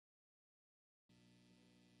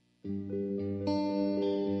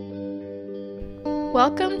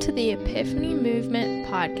Welcome to the Epiphany Movement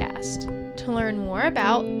podcast. To learn more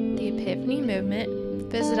about the Epiphany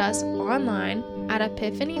Movement, visit us online at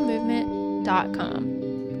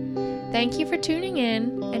epiphanymovement.com. Thank you for tuning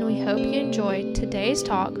in, and we hope you enjoyed today's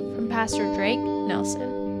talk from Pastor Drake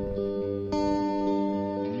Nelson.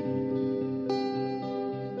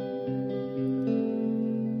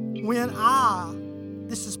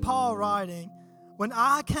 This is Paul writing, when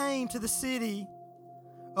I came to the city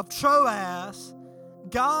of Troas,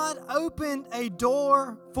 God opened a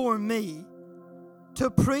door for me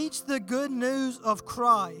to preach the good news of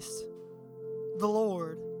Christ, the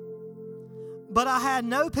Lord. But I had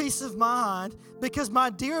no peace of mind because my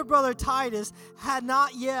dear brother Titus had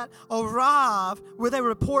not yet arrived with a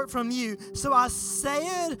report from you. So I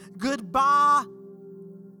said goodbye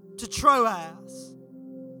to Troas.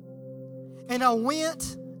 And I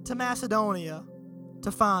went to Macedonia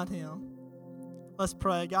to find him. Let's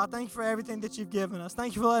pray. God, thank you for everything that you've given us.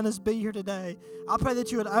 Thank you for letting us be here today. I pray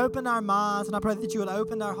that you would open our minds, and I pray that you would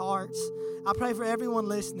open our hearts. I pray for everyone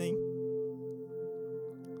listening.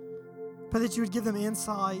 I pray that you would give them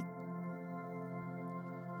insight.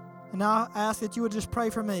 And I ask that you would just pray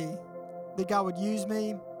for me, that God would use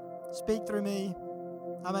me, speak through me.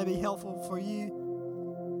 I may be helpful for you.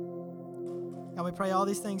 And we pray all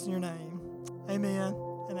these things in your name. Amen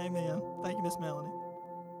and amen. Thank you, Miss Melanie.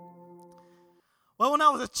 Well, when I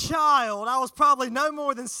was a child, I was probably no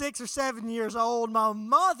more than 6 or 7 years old. My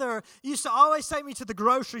mother used to always take me to the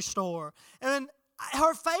grocery store. And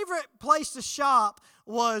her favorite place to shop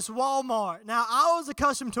was Walmart. Now, I was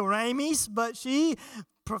accustomed to Ramey's, but she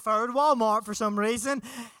preferred Walmart for some reason.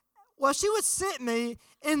 Well, she would sit me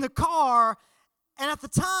in the car, and at the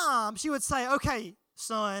time, she would say, "Okay,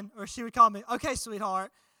 son," or she would call me, "Okay,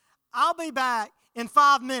 sweetheart, I'll be back in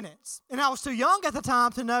 5 minutes." And I was too young at the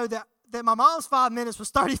time to know that my mom's 5 minutes was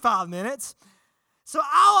 35 minutes. So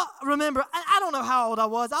I remember, I don't know how old I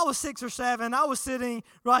was. I was 6 or 7. I was sitting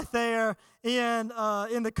right there in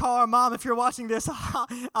the car. Mom, if you're watching this,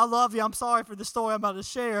 I love you. I'm sorry for the story I'm about to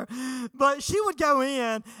share. But she would go in,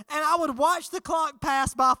 and I would watch the clock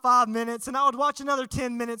pass by 5 minutes, and I would watch another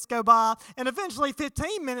 10 minutes go by, and eventually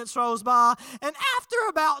 15 minutes rolls by. And after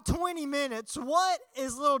about 20 minutes, what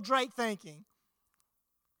is little Drake thinking?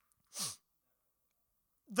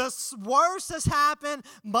 The worst has happened.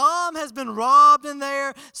 Mom has been robbed in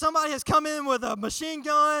there. Somebody has come in with a machine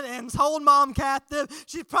gun and is holding Mom captive.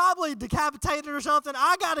 She's probably decapitated or something.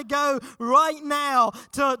 I got to go right now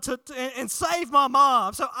and save my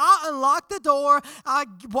mom. So I unlock the door. I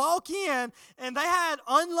walk in, and they had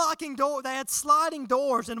unlocking door. They had sliding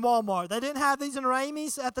doors in Walmart. They didn't have these in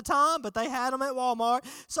Ramey's at the time, but they had them at Walmart.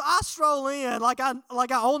 So I stroll in like I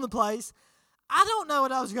own the place. I don't know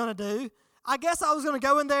what I was going to do. I guess I was going to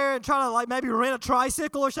go in there and try to maybe rent a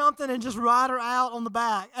tricycle or something and just ride her out on the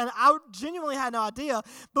back. And I genuinely had no idea.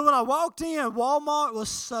 But when I walked in, Walmart was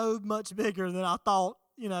so much bigger than I thought,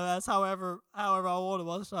 as however I wanted.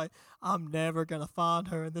 I was like, I'm never going to find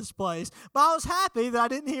her in this place. But I was happy that I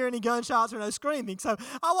didn't hear any gunshots or no screaming. So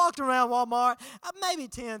I walked around Walmart, maybe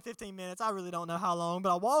 10, 15 minutes. I really don't know how long.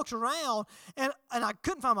 But I walked around, and I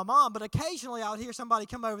couldn't find my mom. But occasionally I would hear somebody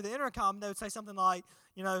come over the intercom, and they would say something like,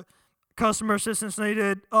 customer assistance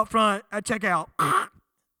needed up front at checkout.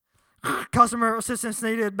 Customer assistance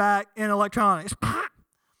needed back in electronics.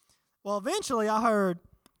 Well, eventually I heard,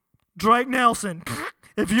 "Drake Nelson,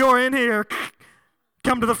 if you're in here,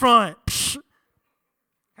 come to the front."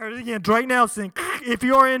 Heard it again, "Drake Nelson, if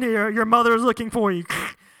you're in here, your mother is looking for you."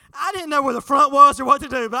 I didn't know where the front was or what to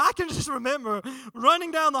do, but I can just remember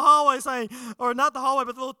running down the hallway saying, or not the hallway,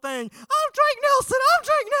 but the little thing, "I'm Drake Nelson, I'm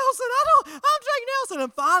Drake Nelson, I'm Drake Nelson."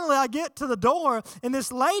 And finally I get to the door, and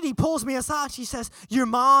this lady pulls me aside. She says, "Your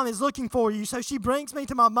mom is looking for you." So she brings me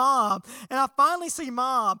to my mom, and I finally see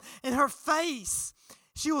Mom, and her face,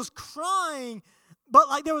 she was crying,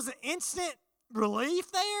 but there was an instant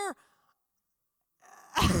relief there.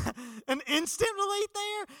 An instant relief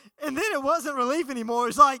there, and then it wasn't relief anymore. It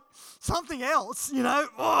was like something else,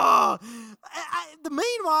 Meanwhile,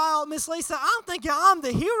 Miss Lisa, I'm thinking I'm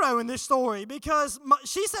the hero in this story because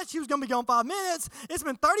she said she was going to be gone 5 minutes. It's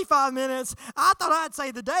been 35 minutes. I thought I'd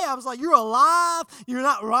save the day. I was like, "You're alive. You're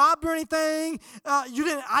not robbed or anything. I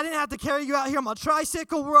didn't have to carry you out here on my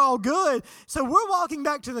tricycle. We're all good." So we're walking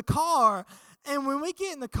back to the car. And when we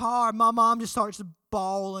get in the car, my mom just starts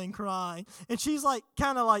bawling, crying. And she's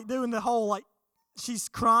kind of doing the whole she's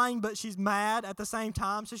crying, but she's mad at the same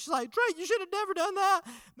time. So she's like, "Drake, you should have never done that."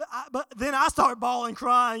 But then I start bawling,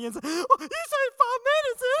 crying, and say, "Well, you said 5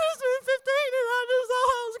 minutes, and it's been 15, and I just thought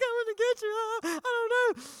I was coming to get you. I don't know."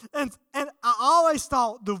 And I always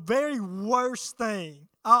thought the very worst thing.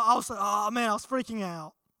 I was like, oh man, I was freaking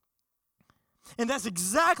out. And that's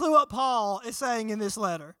exactly what Paul is saying in this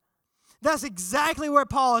letter. That's exactly where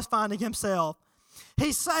Paul is finding himself.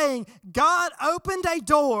 He's saying, God opened a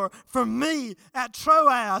door for me at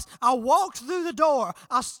Troas. I walked through the door.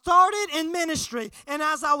 I started in ministry. And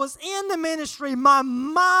as I was in the ministry, my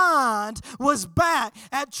mind was back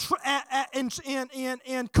in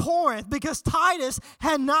Corinth because Titus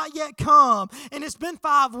had not yet come. And it's been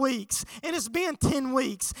 5 weeks. And it's been 10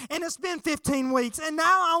 weeks. And it's been 15 weeks. And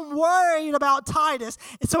now I'm worried about Titus.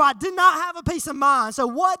 And so I did not have a peace of mind. So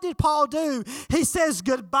what did Paul do? He says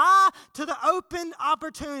goodbye to the open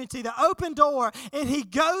opportunity, the open door, and he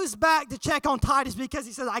goes back to check on Titus because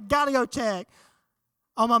he says, I got to go check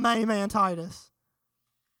on my main man, Titus.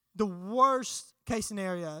 The worst case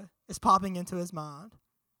scenario is popping into his mind.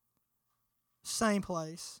 Same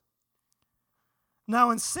place. Now,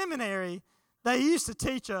 in seminary, they used to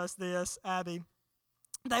teach us this, Abby.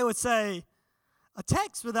 They would say, a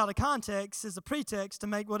text without a context is a pretext to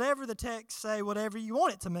make whatever the text say whatever you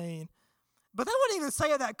want it to mean. But they wouldn't even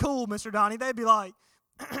say it that cool, Mr. Donnie. They'd be like,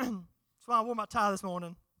 that's why I wore my tie this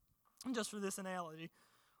morning, just for this analogy.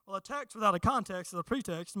 Well, a text without a context is a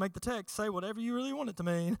pretext to make the text say whatever you really want it to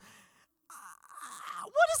mean.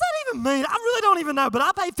 What does that even mean? I really don't even know, but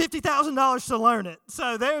I paid $50,000 to learn it.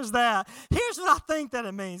 So there's that. Here's what I think that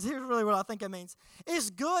it means. Here's really what I think it means. It's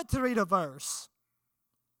good to read a verse.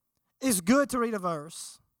 It's good to read a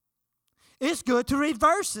verse. It's good to read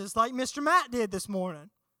verses like Mr. Matt did this morning.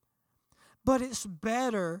 But it's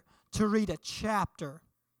better to read a chapter.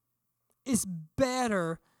 It's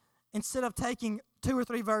better, instead of taking 2 or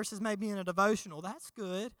 3 verses maybe in a devotional, that's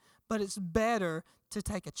good, but it's better to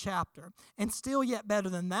take a chapter. And still yet better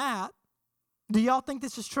than that, do y'all think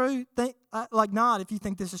this is true? Not if you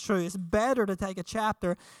think this is true. It's better to take a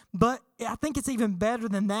chapter, but I think it's even better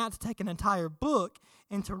than that to take an entire book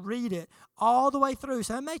and to read it all the way through.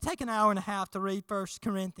 So it may take an hour and a half to read 1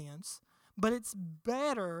 Corinthians, but it's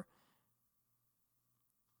better.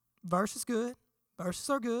 Verse is good. Verses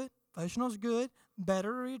are good. Devotional is good. Better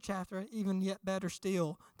to read a chapter, even yet better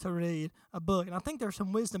still to read a book. And I think there's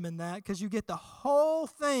some wisdom in that because you get the whole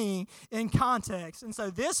thing in context. And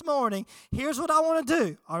so this morning, here's what I want to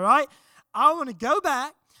do, all right? I want to go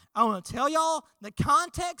back. I want to tell y'all the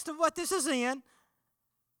context of what this is in.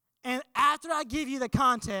 And after I give you the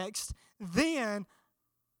context, then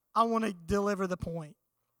I want to deliver the point.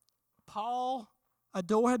 Paul, a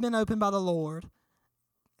door had been opened by the Lord,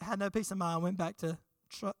 had no peace of mind, went back to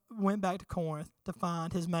Corinth to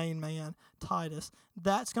find his main man, Titus.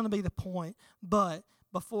 That's going to be the point. But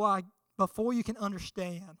before you can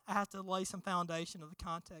understand, I have to lay some foundation of the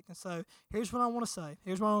context. And so here's what I want to say.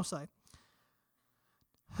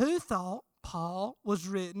 Who thought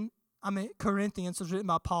Corinthians was written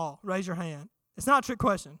by Paul? Raise your hand. It's not a trick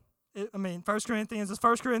question. 1 Corinthians is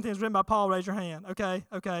 1 Corinthians written by Paul. Raise your hand. Okay.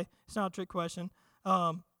 It's not a trick question.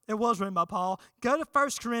 It was written by Paul. Go to 1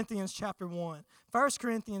 Corinthians chapter 1. 1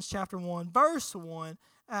 Corinthians chapter 1, verse 1,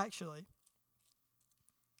 actually.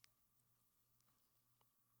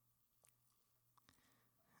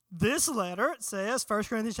 This letter, it says, 1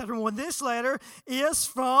 Corinthians chapter 1, this letter is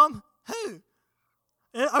from who?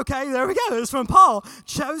 Okay, there we go. It's from Paul,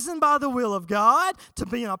 chosen by the will of God to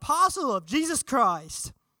be an apostle of Jesus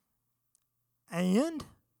Christ. And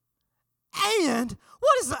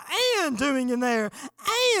what is the and doing in there?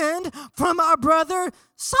 And from our brother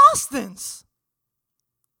Sosthenes.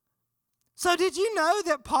 So did you know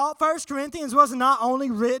that 1 Corinthians was not only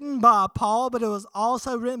written by Paul, but it was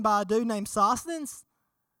also written by a dude named Sosthenes?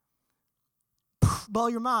 Blow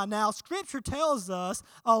your mind. Now, Scripture tells us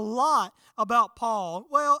a lot about Paul.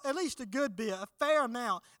 Well, at least a good bit, a fair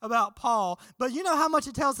amount about Paul. But you know how much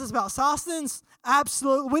it tells us about Sosthenes?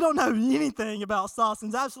 Absolutely. We don't know anything about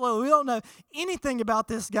Sosthenes. Absolutely. We don't know anything about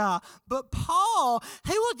this guy. But Paul,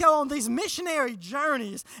 he would go on these missionary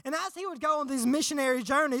journeys. And as he would go on these missionary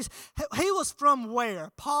journeys, he was from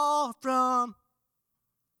where? Paul from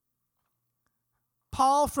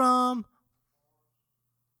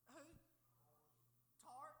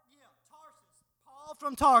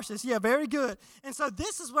Tarsus. Yeah, very good. And so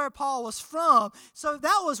this is where Paul was from. So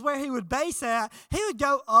that was where he would base at. He would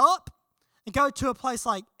go up and go to a place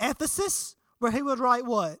like Ephesus, where he would write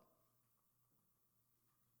what?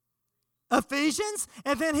 Ephesians.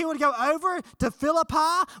 And then he would go over to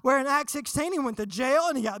Philippi, where in Acts 16 he went to jail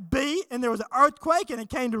and he got beat and there was an earthquake and it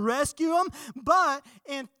came to rescue him. But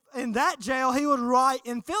in that jail he would write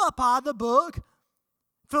in Philippi the book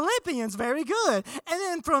Philippians. Very good. And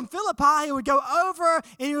then from Philippi, he would go over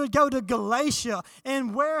and he would go to Galatia.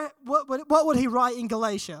 And what would he write in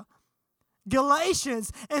Galatia?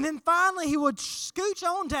 Galatians, and then finally he would scooch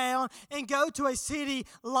on down and go to a city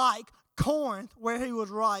like Corinth, where he would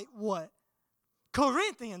write what?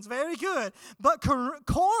 Corinthians, very good. But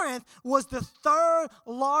Corinth was the third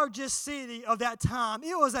largest city of that time.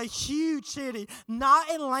 It was a huge city, not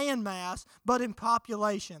in landmass, but in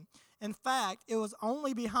population. In fact, it was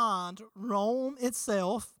only behind Rome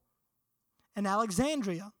itself and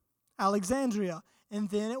Alexandria. And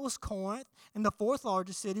then it was Corinth, and the fourth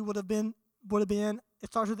largest city would have been, it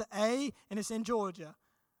starts with an A, and it's in Georgia.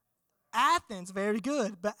 Athens, very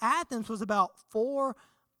good. But Athens was about 4,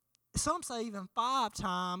 some say even 5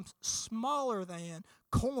 times smaller than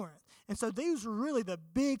Corinth. And so these were really the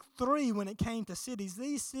big 3 when it came to cities.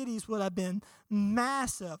 These cities would have been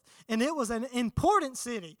massive. And it was an important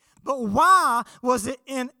city. But why was it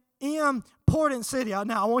an important city?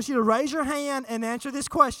 Now, I want you to raise your hand and answer this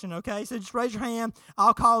question, okay? So just raise your hand.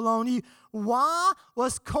 I'll call on you. Why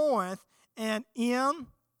was Corinth an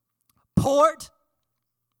important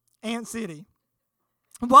city?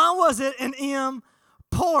 Why was it an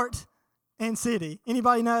port and city?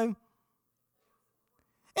 Anybody know?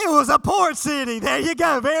 It was a port city. There you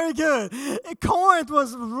go. Very good. Corinth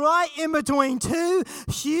was right in between 2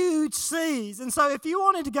 huge seas. And so if you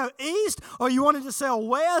wanted to go east, or you wanted to sail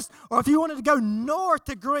west, or if you wanted to go north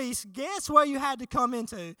to Greece, guess where you had to come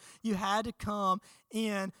into? You had to come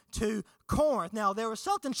into Corinth. Now, there was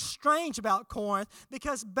something strange about Corinth,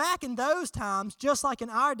 because back in those times, just like in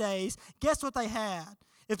our days, guess what they had?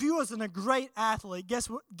 If you wasn't a great athlete, guess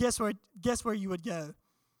where you would go?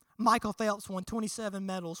 Michael Phelps won 27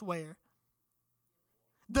 medals where?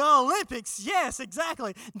 The Olympics. Yes,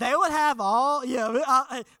 exactly. They would have all,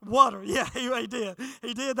 water. Yeah, he did.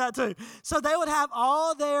 He did that too. So they would have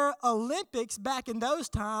all their Olympics back in those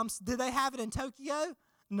times. Did they have it in Tokyo?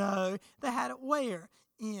 No. They had it where?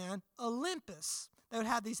 In Olympus. They would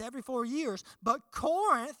have these every 4 years. But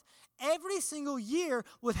Corinth, every single year,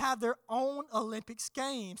 would have their own Olympics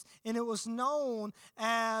games. And it was known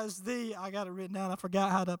as I got it written down, I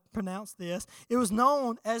forgot how to pronounce this. It was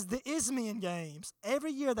known as the Isthmian Games.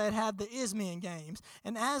 Every year they'd have the Isthmian Games.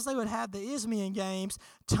 And as they would have the Isthmian Games,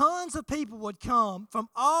 tons of people would come from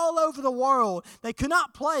all over the world. They could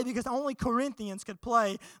not play because only Corinthians could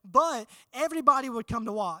play, but everybody would come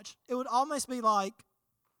to watch. It would almost be like,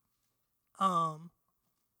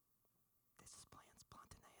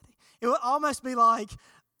 it would almost be like,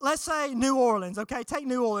 let's say New Orleans, okay? Take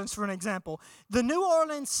New Orleans for an example. The New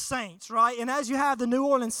Orleans Saints, right? And as you have the New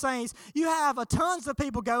Orleans Saints, you have tons of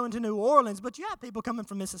people going to New Orleans, but you have people coming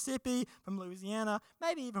from Mississippi, from Louisiana,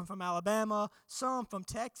 maybe even from Alabama, some from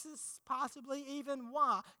Texas, possibly even.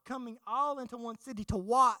 Why? Coming all into one city to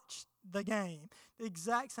watch the game. The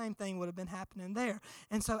exact same thing would have been happening there.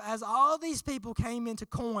 And so as all these people came into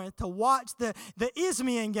Corinth to watch the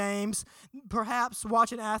Isthmian Games, perhaps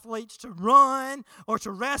watching athletes to run or to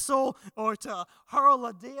wrestle or to hurl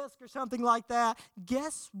a disc or something like that,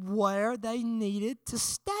 guess where they needed to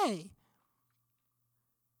stay?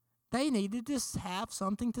 They needed to have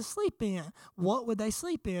something to sleep in. What would they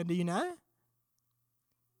sleep in? Do you know?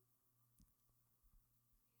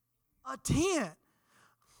 A tent.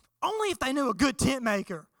 Only if they knew a good tent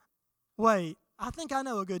maker. Wait, I think I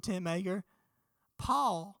know a good tent maker.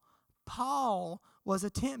 Paul was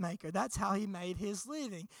a tent maker. That's how he made his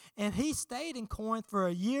living. And he stayed in Corinth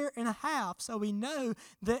for 1.5 years. So we know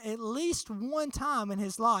that at least one time in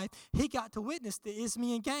his life, he got to witness the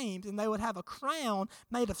Isthmian Games. And they would have a crown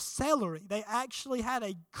made of celery. They actually had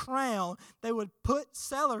a crown. They would put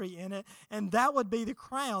celery in it, and that would be the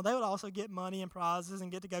crown. They would also get money and prizes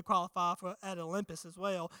and get to go qualify at Olympus as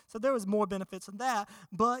well. So there was more benefits in that.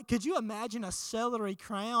 But could you imagine a celery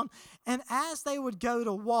crown? And as they would go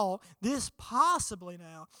to walk, this possibly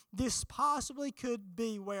could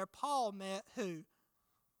be where Paul met who?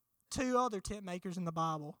 2 other tent makers in the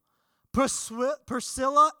Bible.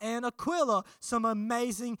 Priscilla and Aquila, some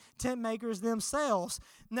amazing tent makers themselves.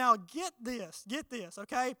 Now get this,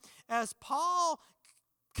 okay? As Paul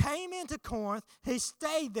came into Corinth, he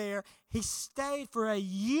stayed there. He stayed for 1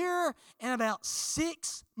 year and about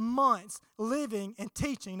 6 months living and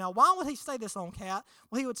teaching. Now, why would he stay this long, Kat?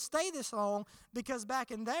 Well, he would stay this long because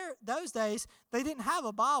back in those days, they didn't have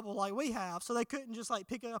a Bible like we have, so they couldn't just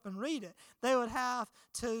pick it up and read it. They would have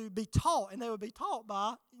to be taught, and they would be taught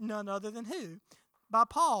by none other than who? by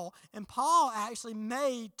Paul. And Paul actually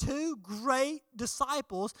made two great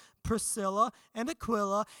disciples, Priscilla and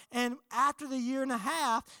Aquila. And after the year and a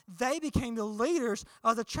half, they became the leaders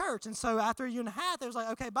of the church. And so after a year and a half, they was like,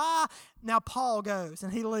 okay, bye. Now Paul goes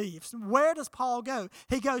and he leaves. Where does Paul go?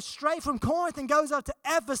 He goes straight from Corinth and goes up to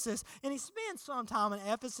Ephesus. And he spends some time in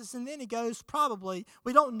Ephesus. And then he goes probably,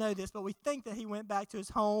 we don't know this, but we think that he went back to his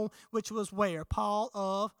home, which was where? Paul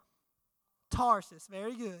of Tarsus.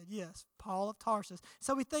 Very good. Yes, Paul of Tarsus.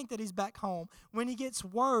 So we think that he's back home when he gets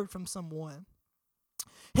word from someone.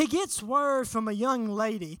 He gets word from a young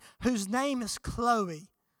lady whose name is Chloe.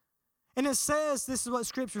 And it says, this is what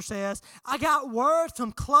Scripture says, I got word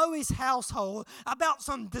from Chloe's household about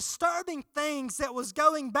some disturbing things that was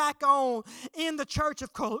going back on in the church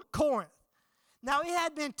of Corinth. Now, it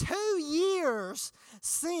had been 2 years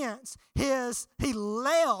since he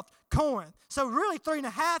left Corinth. So really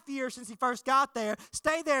 3.5 years since he first got there.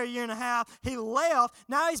 Stayed there a year and a half. He left.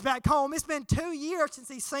 Now he's back home. It's been 2 years since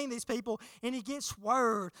he's seen these people, and he gets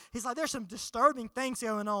word. He's like, there's some disturbing things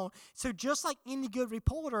going on. So just like any good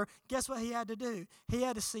reporter, guess what he had to do? He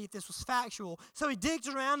had to see if this was factual. So he digs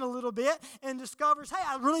around a little bit and discovers, hey,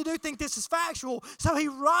 I really do think this is factual. So he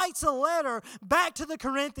writes a letter back to the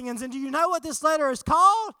Corinthians. And do you know what this letter is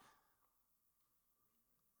called?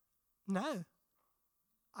 No.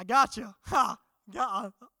 I got you. Ha!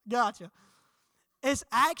 Got you. It's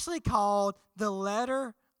actually called the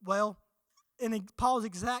letter, well, in Paul's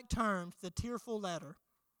exact terms, the tearful letter.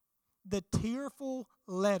 The tearful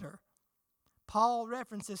letter. Paul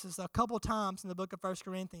references this a couple times in the book of 1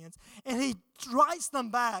 Corinthians. And he writes them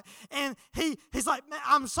back. And he's like, man,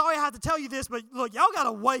 I'm sorry I have to tell you this, but look, y'all got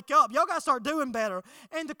to wake up. Y'all got to start doing better.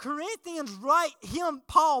 And the Corinthians write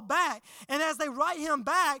Paul back. And as they write him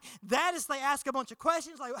back, that is they ask a bunch of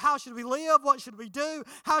questions like, how should we live? What should we do?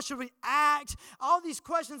 How should we act? All these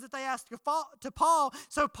questions that they ask to Paul.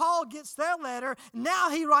 So Paul gets their letter.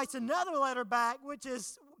 Now he writes another letter back, which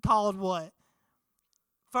is called what?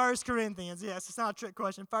 1 Corinthians. Yes, it's not a trick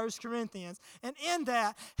question. 1 Corinthians. And in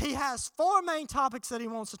that, he has 4 main topics that he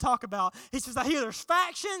wants to talk about. He says, I hear there's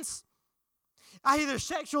factions. I hear there's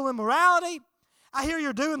sexual immorality. I hear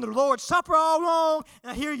you're doing the Lord's Supper all wrong.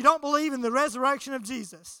 And I hear you don't believe in the resurrection of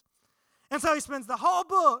Jesus. And so he spends the whole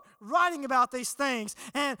book writing about these things.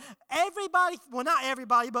 And everybody, well, not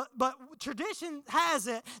everybody, but tradition has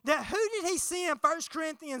it that who did he send 1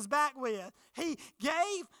 Corinthians back with? He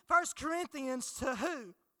gave 1 Corinthians to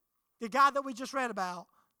who? The guy that we just read about.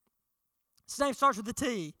 His name starts with a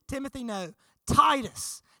T. Timothy, no.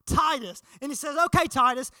 Titus. And he says, okay,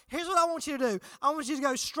 Titus, here's what I want you to do. I want you to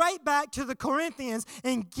go straight back to the Corinthians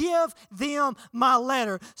and give them my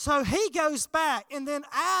letter. So he goes back, and then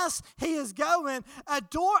as he is going, a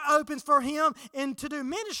door opens for him and to do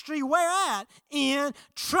ministry. Where at? In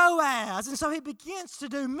Troas. And so he begins to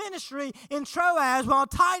do ministry in Troas while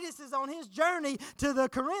Titus is on his journey to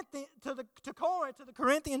Corinth, to the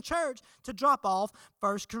Corinthian church to drop off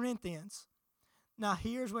 1 Corinthians. Now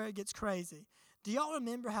here's where it gets crazy. Do y'all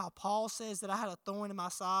remember how Paul says that I had a thorn in my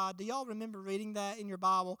side? Do y'all remember reading that in your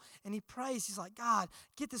Bible? And he prays, he's like, God,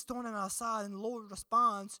 get this thorn in my side. And the Lord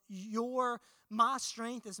responds, my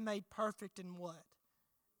strength is made perfect in what?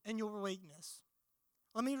 In your weakness.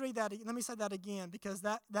 Let me read that. Let me say that again because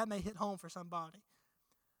that may hit home for somebody.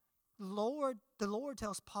 The Lord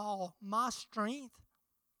tells Paul, my strength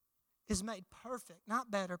is made perfect, not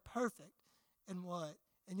better, perfect. In what?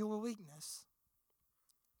 In your weakness.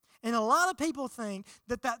 And a lot of people think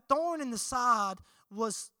that thorn in the side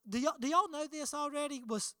was, do y'all know this already?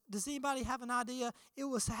 Does anybody have an idea?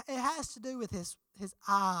 It has to do with his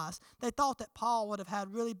eyes. They thought that Paul would have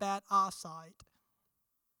had really bad eyesight.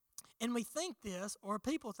 And we think this, or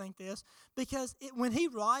people think this, because when he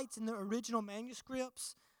writes in the original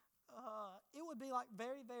manuscripts, it would be like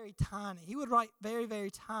very, very tiny. He would write very,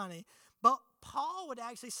 very tiny. But Paul would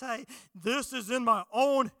actually say, this is in my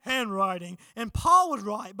own handwriting. And Paul would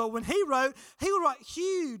write, but when he would write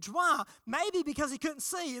huge. Why? Maybe because he couldn't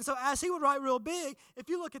see. And so as he would write real big, if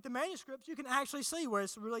you look at the manuscripts, you can actually see where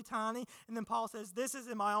it's really tiny. And then Paul says, this is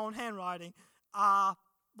in my own handwriting. I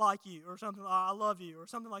like you, or something, I love you, or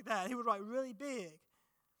something like that. He would write really big.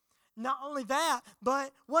 Not only that,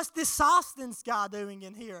 but what's this Sosthenes guy doing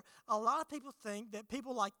in here? A lot of people think that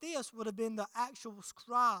people like this would have been the actual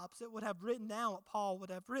scribes that would have written down what Paul would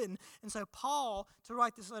have written. And so Paul, to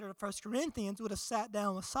write this letter to 1 Corinthians, would have sat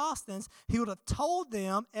down with Sosthenes. He would have told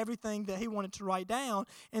them everything that he wanted to write down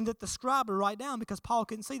and that the scribe would write down because Paul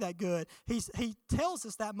couldn't see that good. He tells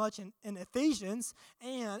us that much in Ephesians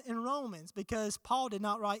and in Romans because Paul did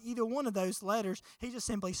not write either one of those letters. He just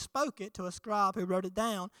simply spoke it to a scribe who wrote it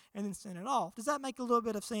down, and then and sent it off. Does that make a little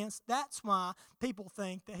bit of sense? That's why people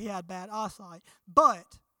think that he had bad eyesight.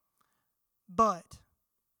 But,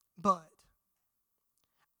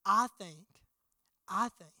 I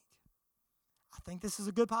think this is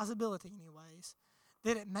a good possibility anyways,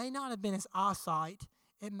 that it may not have been his eyesight,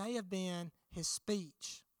 it may have been his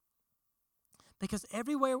speech. Because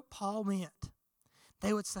everywhere Paul went,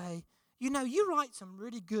 they would say, you write some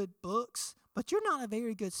really good books, but you're not a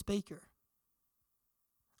very good speaker.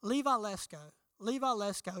 Levi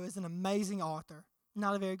Lesko is an amazing author,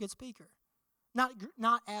 not a very good speaker.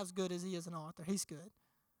 Not as good as he is an author. He's good.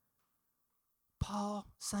 Paul,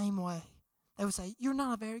 same way. They would say, you're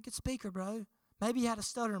not a very good speaker, bro. Maybe he had a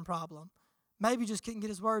stuttering problem. Maybe he just couldn't get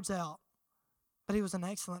his words out. But he was an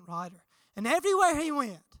excellent writer. And everywhere he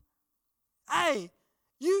went, hey,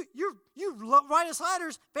 you write us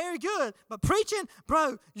letters, very good. But preaching,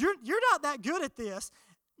 bro, you're not that good at this.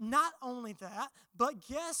 Not only that, but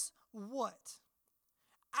guess what?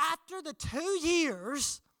 After the 2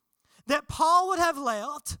 years that Paul would have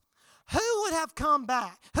left, who would have come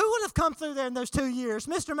back? Who would have come through there in those 2 years?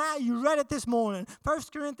 Mr. Matt, you read it this morning. 1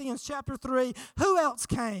 Corinthians chapter 3. Who else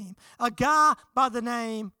came? A guy by the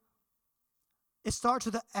name, it starts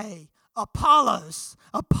with an A. Apollos.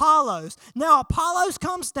 Now Apollos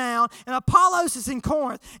comes down, and Apollos is in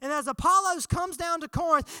Corinth. And as Apollos comes down to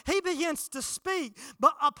Corinth, he begins to speak.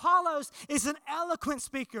 But Apollos is an eloquent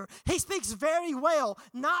speaker. He speaks very well.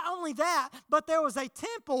 Not only that, but there was a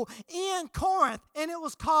temple in Corinth, and it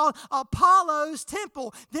was called Apollos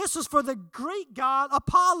Temple. This was for the Greek god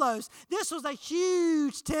Apollos. This was a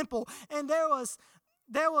huge temple, and there was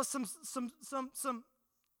some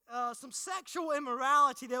sexual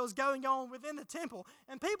immorality that was going on within the temple.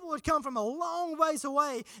 And people would come from a long ways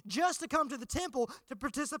away just to come to the temple to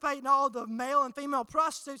participate in all the male and female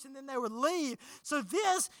prostitutes, and then they would leave. So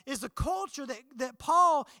this is the culture that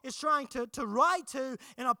Paul is trying to write to,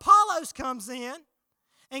 and Apollos comes in,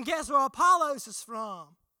 and guess where Apollos is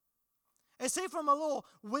from? Is he from a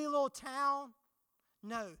wee little town?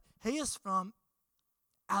 No, he is from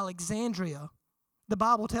Alexandria. The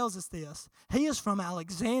Bible tells us this. He is from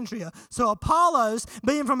Alexandria. So Apollos,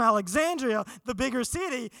 being from Alexandria, the bigger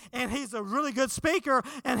city, and he's a really good speaker,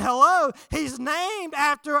 and he's named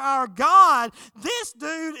after our God. This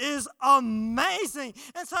dude is amazing.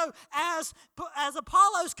 And so as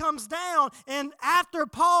Apollos comes down, and after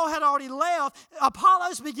Paul had already left,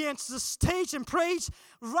 Apollos begins to teach and preach.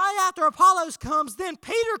 Right after Apollos comes, then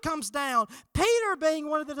Peter comes down. Peter being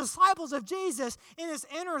one of the disciples of Jesus in his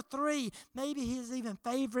inner three, maybe his even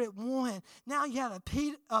favorite one. Now you have a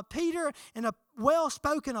Peter and a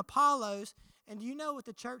well-spoken Apollos. And do you know what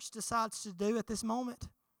the church decides to do at this moment?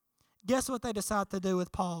 Guess what they decide to do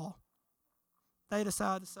with Paul? They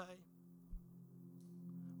decide to say,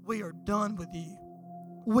 we are done with you.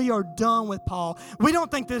 We are done with Paul. We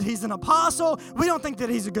don't think that he's an apostle. We don't think that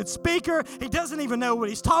he's a good speaker. He doesn't even know what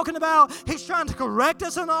he's talking about. He's trying to correct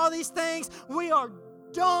us on all these things. We are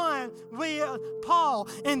done with Paul.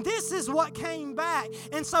 And this is what came back.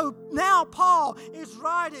 And so now Paul is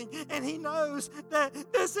writing, and he knows that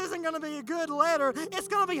this isn't going to be a good letter. It's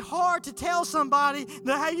going to be hard to tell somebody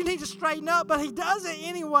that, hey, you need to straighten up, but he does it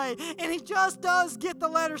anyway. And he just does get the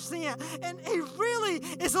letter sent. And he really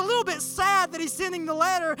is a little bit sad that he's sending the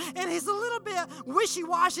letter, and he's a little bit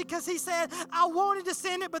wishy-washy because he said, I wanted to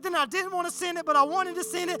send it, but then I didn't want to send it, but I wanted to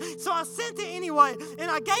send it. So I sent it anyway,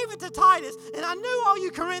 and I gave it to Titus, and I knew all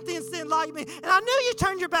you Corinthians didn't like me, and I knew you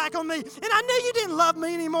turned your back on me, and I knew you didn't love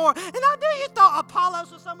me anymore, and I knew you thought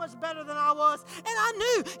Apollos was so much better than I was, and I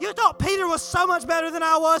knew you thought Peter was so much better than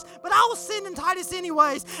I was, but I was sending Titus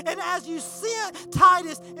anyways. And as you sent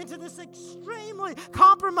Titus into this extremely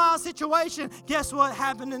compromised situation, guess what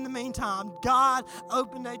happened in the meantime? God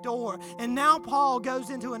opened a door, and now Paul goes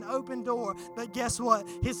into an open door, but guess what?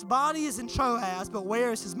 His body is in Troas, but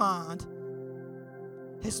where is his mind?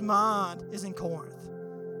 His mind is in Corinth.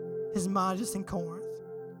 His mind is in Corinth.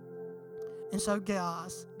 And so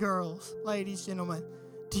guys, girls, ladies, gentlemen,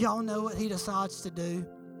 do y'all know what he decides to do?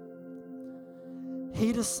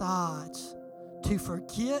 He decides to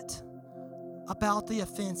forget about the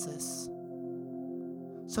offenses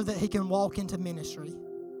so that he can walk into ministry.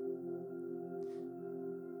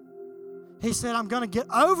 He said, I'm going to get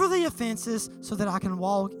over the offenses so that I can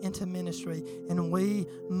walk into ministry. And we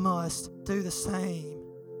must do the same.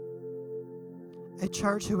 A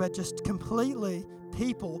church who had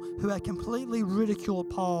people who had completely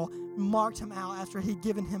ridiculed Paul, marked him out after he'd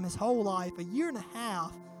given him his whole life, a year and a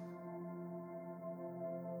half.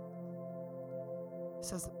 He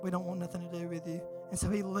says, we don't want nothing to do with you. And so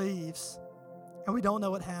he leaves. and we don't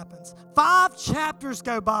know what happens. 5 chapters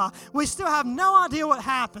go by. We still have no idea what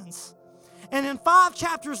happens. And then 5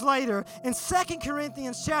 chapters later, in 2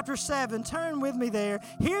 Corinthians chapter 7, turn with me there,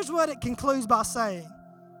 here's what it concludes by saying.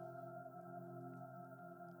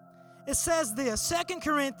 It says this, 2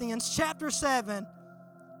 Corinthians chapter 7,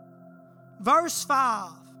 verse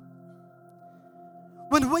 5.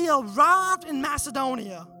 When we arrived in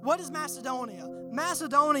Macedonia, what is Macedonia?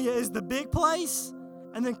 Macedonia is the big place,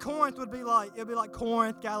 and then Corinth would be like, it'd be like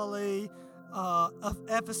Corinth, Galilee,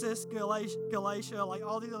 Ephesus, Galatia, like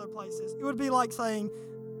all these other places. It would be like saying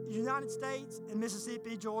United States and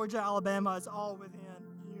Mississippi, Georgia, Alabama is all within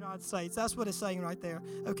the United States. That's what it's saying right there,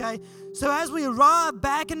 okay? So as we arrive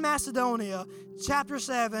back in Macedonia, chapter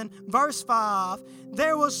 7, verse 5,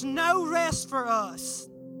 there was no rest for us.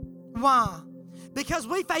 Why? Because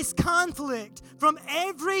we face conflict from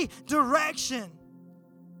every direction,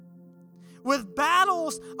 with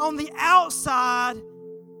battles on the outside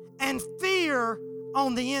and fear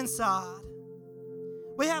on the inside.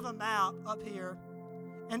 We have a map up here,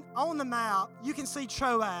 and on the map, you can see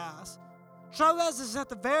Troas. Troas is at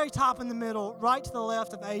the very top in the middle, right to the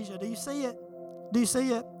left of Asia. Do you see it? Do you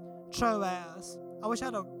see it? Troas. I wish I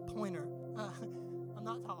had a pointer. I'm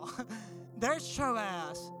not tall. There's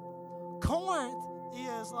Troas. Corinth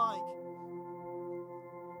is like,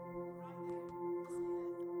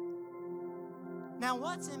 now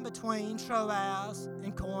what's in between Troas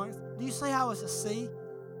and Corinth? Do you see how it's a sea?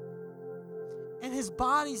 And his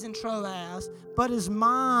body's in Troas, but his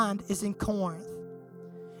mind is in Corinth.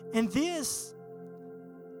 And this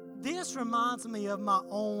reminds me of my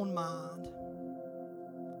own mind.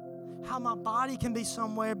 How my body can be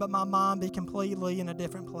somewhere, but my mind be completely in a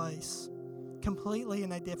different place. Completely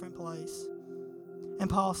in a different place. And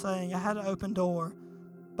Paul's saying, I had an open door,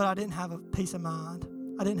 but I didn't have a peace of mind.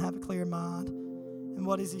 I didn't have a clear mind. And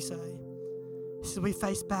what does he say? He says, we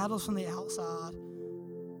face battles from the outside.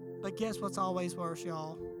 But guess what's always worse,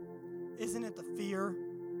 y'all? Isn't it the fear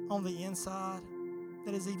on the inside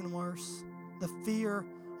that is even worse? The fear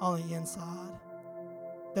on the inside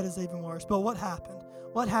that is even worse. But what happened?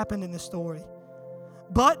 What happened in this story?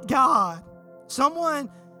 But God. Someone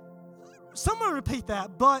repeat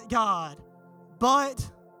that. But God. But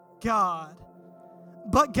God.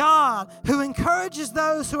 But God, who encourages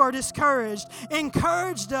those who are discouraged,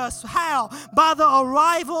 encouraged us. How? By the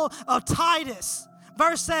arrival of Titus.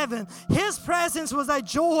 Verse 7, his presence was a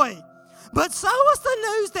joy. But so was the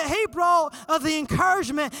news that he brought of the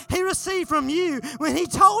encouragement he received from you when he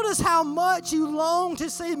told us how much you long to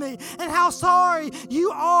see me and how sorry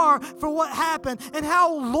you are for what happened and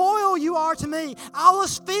how loyal you are to me. I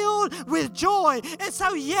was filled with joy. And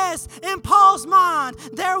so, yes, in Paul's mind,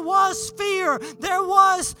 there was fear. There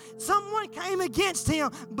was someone came against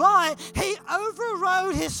him, but he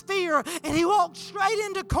overrode his fear and he walked straight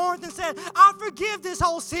into Corinth and said, I forgive this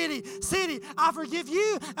whole city. I forgive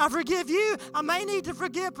you. I forgive you. I may need to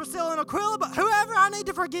forgive Priscilla and Aquila, but whoever I need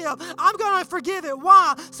to forgive, I'm going to forgive it.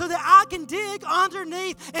 Why? So that I can dig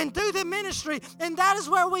underneath and do the ministry. And that is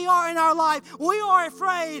where we are in our life. We are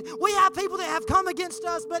afraid. We have people that have come against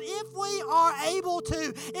us, but if we are able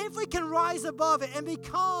to, if we can rise above it and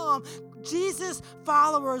become Jesus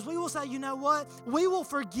followers, we will say, you know what? We will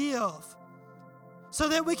forgive. So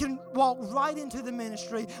that we can walk right into the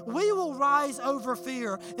ministry. We will rise over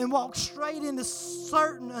fear and walk straight into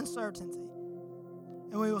certain uncertainty.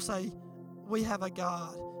 And we will say, we have a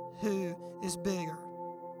God who is bigger.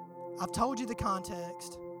 I've told you the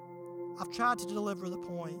context. I've tried to deliver the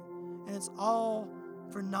point. And it's all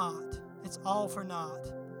for naught. It's all for naught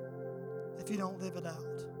if you don't live it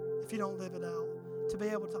out. If you don't live it out. To be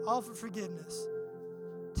able to offer forgiveness.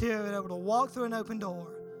 To be able to walk through an open door.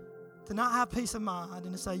 To not have peace of mind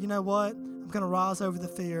and to say, you know what? I'm going to rise over the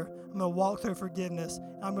fear. I'm going to walk through forgiveness.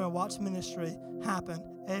 And I'm going to watch ministry happen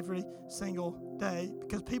every single day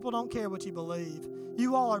because people don't care what you believe.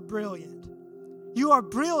 You all are brilliant. You are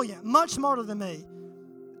brilliant, much smarter than me.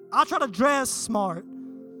 I try to dress smart.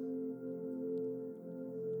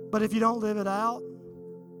 But if you don't live it out,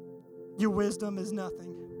 your wisdom is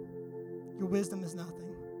nothing. Your wisdom is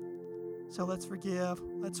nothing. So let's forgive,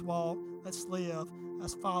 let's walk, let's live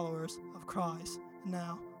as followers of Christ.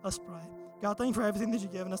 Now, let's pray. God, thank you for everything that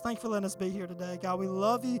you've given us. Thank you for letting us be here today. God, we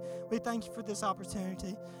love you. We thank you for this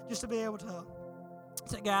opportunity just to be able to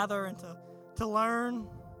gather and to learn.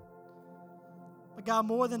 But God,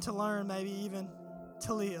 more than to learn, maybe even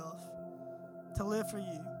to live for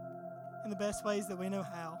you in the best ways that we know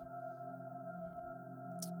how.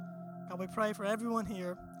 God, we pray for everyone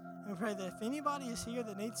here. And we pray that if anybody is here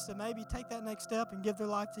that needs to maybe take that next step and give their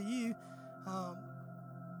life to you,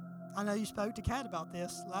 I know you spoke to Kat about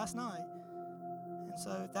this last night. And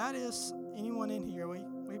so if that is anyone in here, we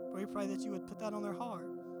pray that you would put that on their heart,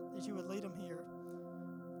 that you would lead them here.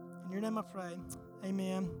 In your name I pray,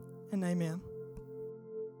 amen and amen.